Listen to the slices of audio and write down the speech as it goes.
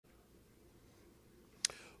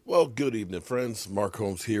Well, good evening, friends. Mark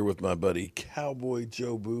Holmes here with my buddy Cowboy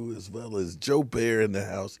Joe Boo, as well as Joe Bear in the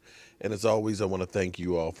house. And as always, I want to thank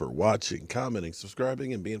you all for watching, commenting,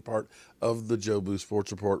 subscribing, and being part of the Joe Boo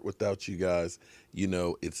Sports Report. Without you guys, you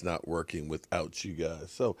know it's not working without you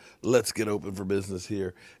guys. So let's get open for business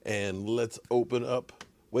here and let's open up.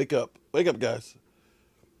 Wake up, guys.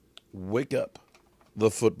 Wake up, the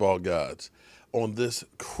football gods. On this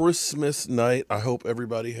Christmas night, I hope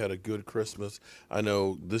everybody had a good Christmas. I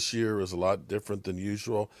know this year is a lot different than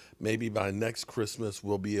usual. Maybe by next Christmas,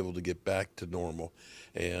 we'll be able to get back to normal.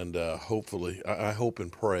 And hopefully, I hope and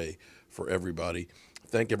pray for everybody.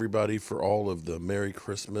 Thank everybody for all of the Merry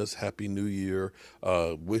Christmas, Happy New Year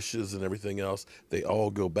wishes, and everything else. They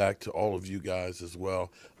all go back to all of you guys as well.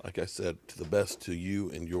 Like I said, to the best to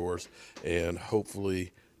you and yours. And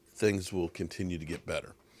hopefully, things will continue to get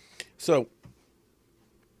better. So,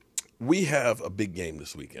 we have a big game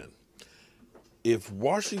this weekend. If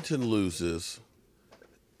Washington loses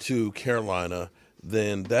to Carolina,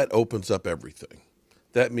 then that opens up everything.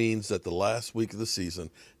 That means that the last week of the season,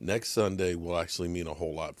 next Sunday, will actually mean a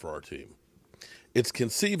whole lot for our team. It's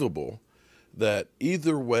conceivable that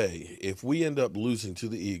either way, if we end up losing to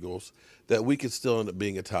the Eagles, that we could still end up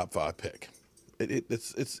being a top 5 pick.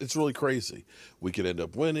 It's really crazy. We could end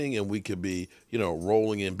up winning, and we could be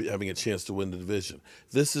rolling and having a chance to win the division.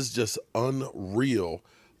 This is just unreal.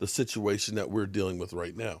 The situation that we're dealing with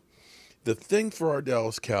right now. The thing for our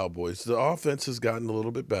Dallas Cowboys, the offense has gotten a little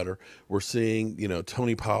bit better. We're seeing,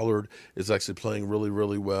 Tony Pollard is actually playing really,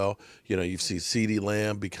 really well. You've seen CeeDee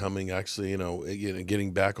Lamb becoming actually,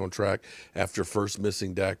 getting back on track after first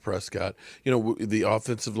missing Dak Prescott. The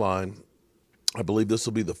offensive line, I believe this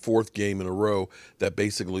will be the 4th game in a row that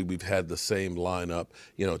basically we've had the same lineup.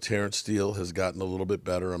 Terrence Steele has gotten a little bit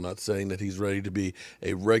better. I'm not saying that he's ready to be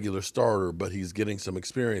a regular starter, but he's getting some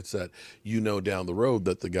experience that down the road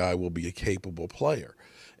that the guy will be a capable player.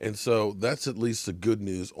 And so that's at least the good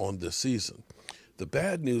news on this season. The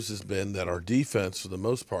bad news has been that our defense, for the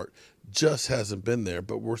most part, just hasn't been there,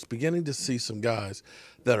 but we're beginning to see some guys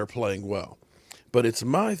that are playing well. But it's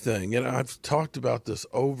my thing, and I've talked about this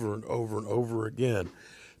over and over and over again.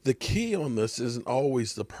 The key on this isn't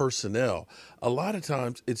always the personnel. A lot of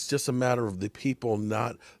times it's just a matter of the people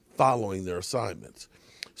not following their assignments.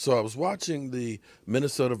 So I was watching the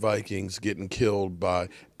Minnesota Vikings getting killed by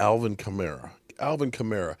Alvin Kamara. Alvin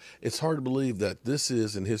Kamara, it's hard to believe that this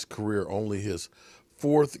is in his career only his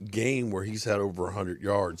 4th game where he's had over 100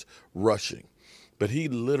 yards rushing. But he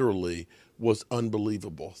literally was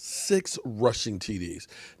unbelievable. 6 rushing TDs.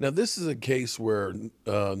 Now, this is a case where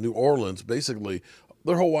New Orleans, basically,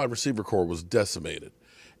 their whole wide receiver core was decimated.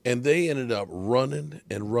 And they ended up running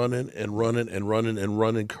and running and running and running and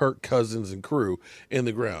running Kirk Cousins and crew in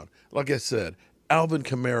the ground. Like I said, Alvin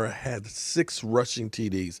Kamara had 6 rushing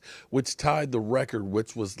TDs, which tied the record,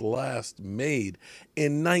 which was last made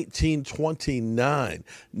in 1929.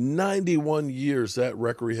 91 years that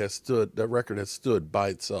record has stood by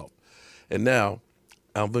itself. And now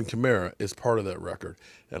Alvin Kamara is part of that record.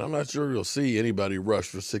 And I'm not sure you'll see anybody rush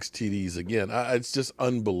for 6 TDs again. It's just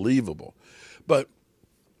unbelievable. But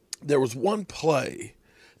there was one play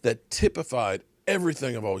that typified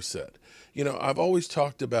everything I've always said. I've always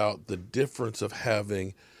talked about the difference of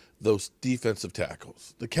having those defensive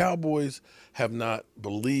tackles. The Cowboys have not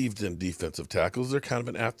believed in defensive tackles. They're kind of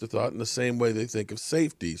an afterthought in the same way they think of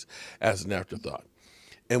safeties as an afterthought.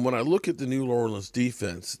 And when I look at the New Orleans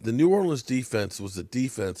defense was the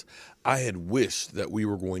defense I had wished that we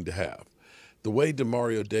were going to have. The way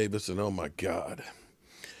Demario Davis, and oh my God.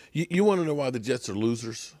 You want to know why the Jets are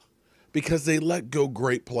losers? Because they let go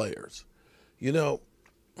great players.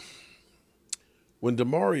 When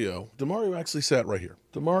Demario actually sat right here.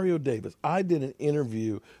 Demario Davis. I did an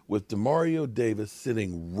interview with Demario Davis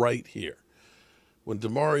sitting right here. That's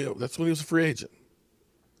when he was a free agent.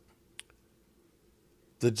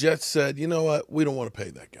 The Jets said, you know what, we don't want to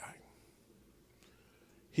pay that guy.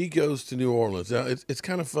 He goes to New Orleans. Now, it's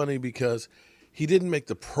kind of funny because he didn't make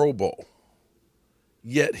the Pro Bowl,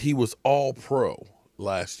 yet he was all pro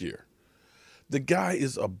last year. The guy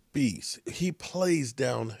is a beast. He plays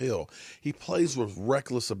downhill. He plays with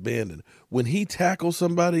reckless abandon. When he tackles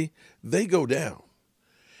somebody, they go down.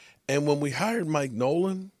 And when we hired Mike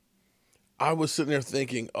Nolan, I was sitting there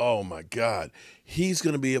thinking, oh my God, he's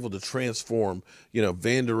going to be able to transform,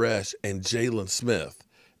 Van Der Esch and Jalen Smith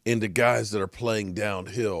into guys that are playing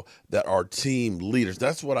downhill, that are team leaders.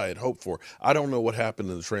 That's what I had hoped for. I don't know what happened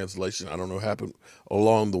in the translation. I don't know what happened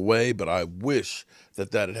along the way, but I wish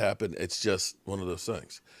that had happened. It's just one of those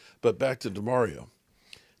things. But back to Demario.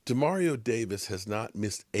 Demario Davis has not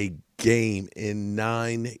missed a game in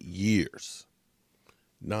 9 years.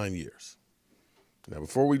 9 years. Now,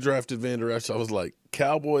 before we drafted Van Der Esch, I was like,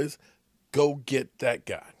 Cowboys, go get that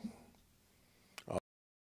guy.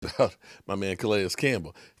 About my man Calais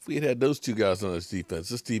Campbell. If we had those two guys on this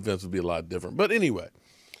defense would be a lot different. But anyway,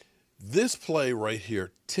 this play right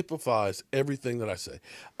here typifies everything that I say.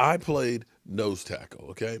 I played nose tackle,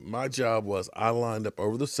 okay? My job was I lined up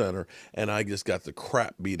over the center, and I just got the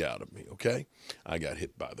crap beat out of me, okay? I got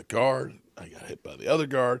hit by the guard. I got hit by the other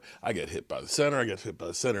guard. I got hit by the center. I got hit by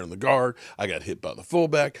the center and the guard. I got hit by the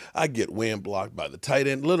fullback. I get wham blocked by the tight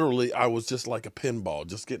end. Literally, I was just like a pinball,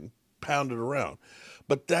 just getting pounded around.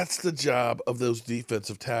 But that's the job of those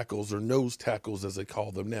defensive tackles, or nose tackles as they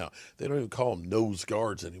call them now. They don't even call them nose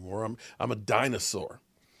guards anymore. I'm a dinosaur.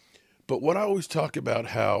 But what I always talk about,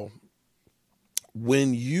 how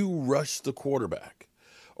when you rush the quarterback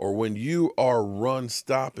or when you are run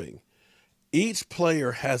stopping, each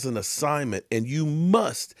player has an assignment, and you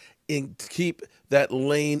must keep that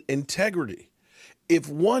lane integrity. If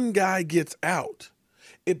one guy gets out,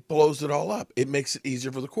 it blows it all up. It makes it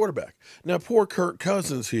easier for the quarterback. Now, poor Kirk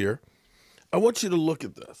Cousins here. I want you to look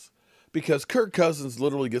at this, because Kirk Cousins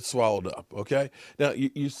literally gets swallowed up, okay? Now,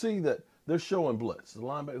 you see that they're showing blitz. The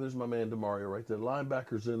linebacker, there's my man DeMario right there. The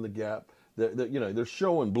linebacker's in the gap. They're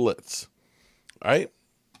showing blitz, all right?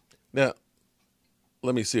 Now,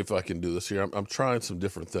 let me see if I can do this here. I'm trying some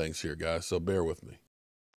different things here, guys, so bear with me.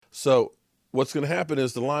 So what's going to happen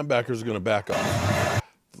is the linebackers are going to back off.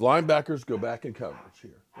 The linebackers go back in coverage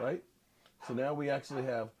here, right? So now we actually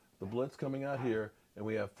have the blitz coming out here, and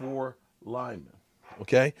we have 4 linemen,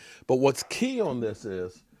 okay? But what's key on this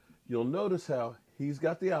is you'll notice how he's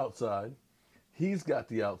got the outside, he's got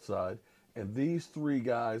the outside, and these 3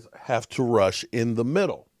 guys have to rush in the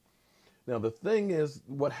middle. Now, the thing is,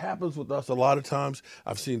 what happens with us a lot of times,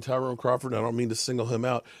 I've seen Tyrone Crawford, and I don't mean to single him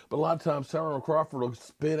out, but a lot of times Tyrone Crawford will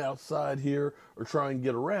spin outside here or try and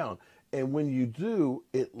get around. And when you do,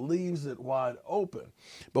 it leaves it wide open.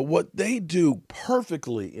 But what they do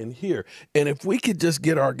perfectly in here, and if we could just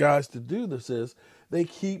get our guys to do this, is they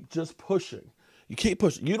keep just pushing. You keep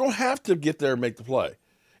pushing. You don't have to get there and make the play.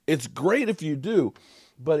 It's great if you do,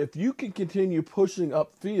 but if you can continue pushing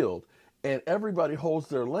upfield and everybody holds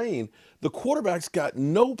their lane, the quarterback's got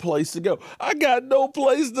no place to go. I got no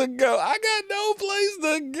place to go. I got no place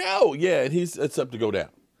to go. Yeah, and it's up to go down.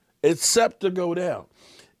 It's set to go down.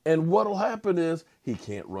 And what'll happen is he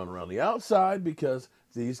can't run around the outside because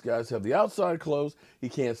these guys have the outside closed. He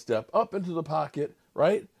can't step up into the pocket,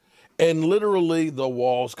 right? And literally the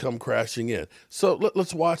walls come crashing in. So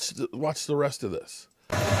let's watch the rest of this.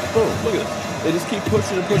 Boom, look at this. They just keep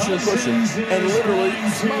pushing and pushing and pushing, and literally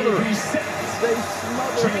smother him. They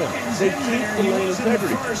smother him. They keep the lane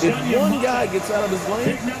integrity. If one guy gets out of his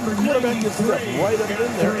lane, the quarterback gets stepped right up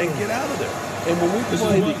in there and get out of there. And when we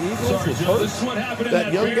play the Eagles with Hurts,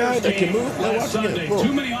 that young guy that can move, now watch again.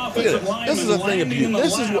 Boom. Look at this. This is a thing of beauty.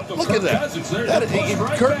 This is what, look at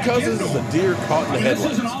that. Kirk Cousins is a deer caught in the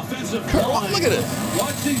headlights. Look at it.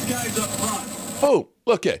 Watch these guys up front. Boom.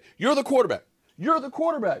 Look at, you're the quarterback. You're the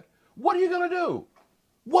quarterback. What are you going to do?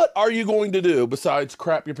 What are you going to do besides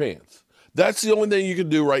crap your pants? That's the only thing you can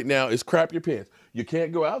do right now is crap your pants. You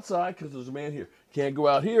can't go outside because there's a man here. Can't go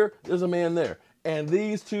out here, there's a man there. And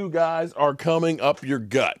these 2 guys are coming up your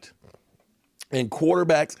gut. And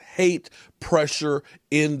quarterbacks hate pressure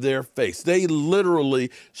in their face. They literally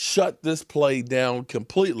shut this play down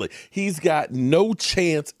completely. He's got no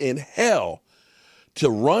chance in hell to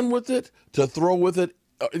run with it, to throw with it.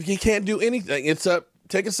 He can't do anything except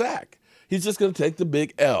take a sack. He's just going to take the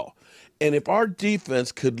big L. And if our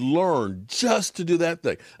defense could learn just to do that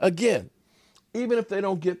thing, again, even if they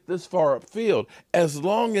don't get this far upfield, as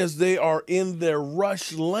long as they are in their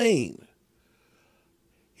rush lane,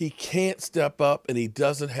 he can't step up and he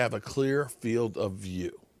doesn't have a clear field of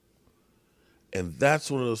view. And that's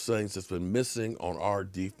one of those things that's been missing on our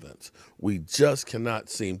defense. We just cannot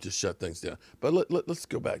seem to shut things down. But let's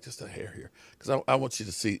go back just a hair here, because I want you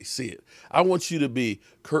to see it. I want you to be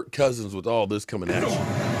Kirk Cousins with all this coming at you.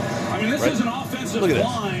 I mean, this is an offensive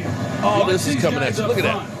line. All this is coming at you. Look at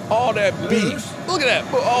that. All that beef. Look at that.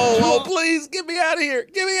 Oh, please, get me out of here.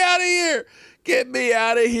 Get me out of here. Get me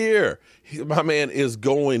out of here. My man is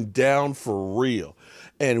going down for real.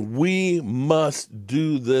 And we must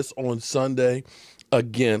do this on Sunday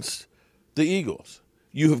against the Eagles.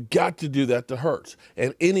 You have got to do that to Hurts.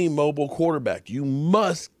 And any mobile quarterback, you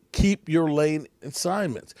must keep your lane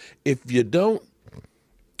assignments. If you don't,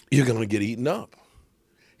 you're going to get eaten up.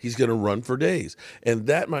 He's going to run for days. And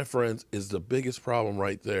that, my friends, is the biggest problem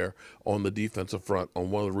right there on the defensive front,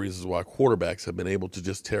 on one of the reasons why quarterbacks have been able to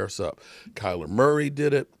just tear us up. Kyler Murray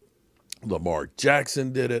did it. Lamar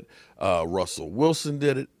Jackson did it. Russell Wilson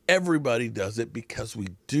did it. Everybody does it because we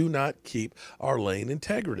do not keep our lane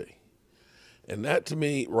integrity. And that, to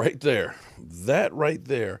me, right there, that right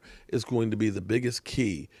there is going to be the biggest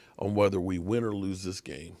key on whether we win or lose this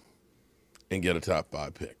game and get a top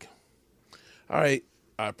 5 pick. All right.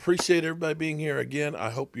 I appreciate everybody being here again.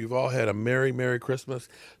 I hope you've all had a Merry, Merry Christmas.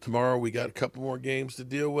 Tomorrow we got a couple more games to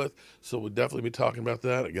deal with, so we'll definitely be talking about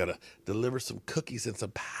that. I got to deliver some cookies and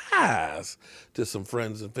some pies to some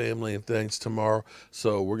friends and family and things tomorrow,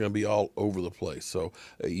 so we're going to be all over the place. So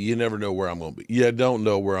you never know where I'm going to be. You don't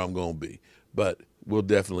know where I'm going to be, but we'll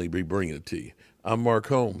definitely be bringing it to you. I'm Mark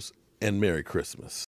Holmes, and Merry Christmas.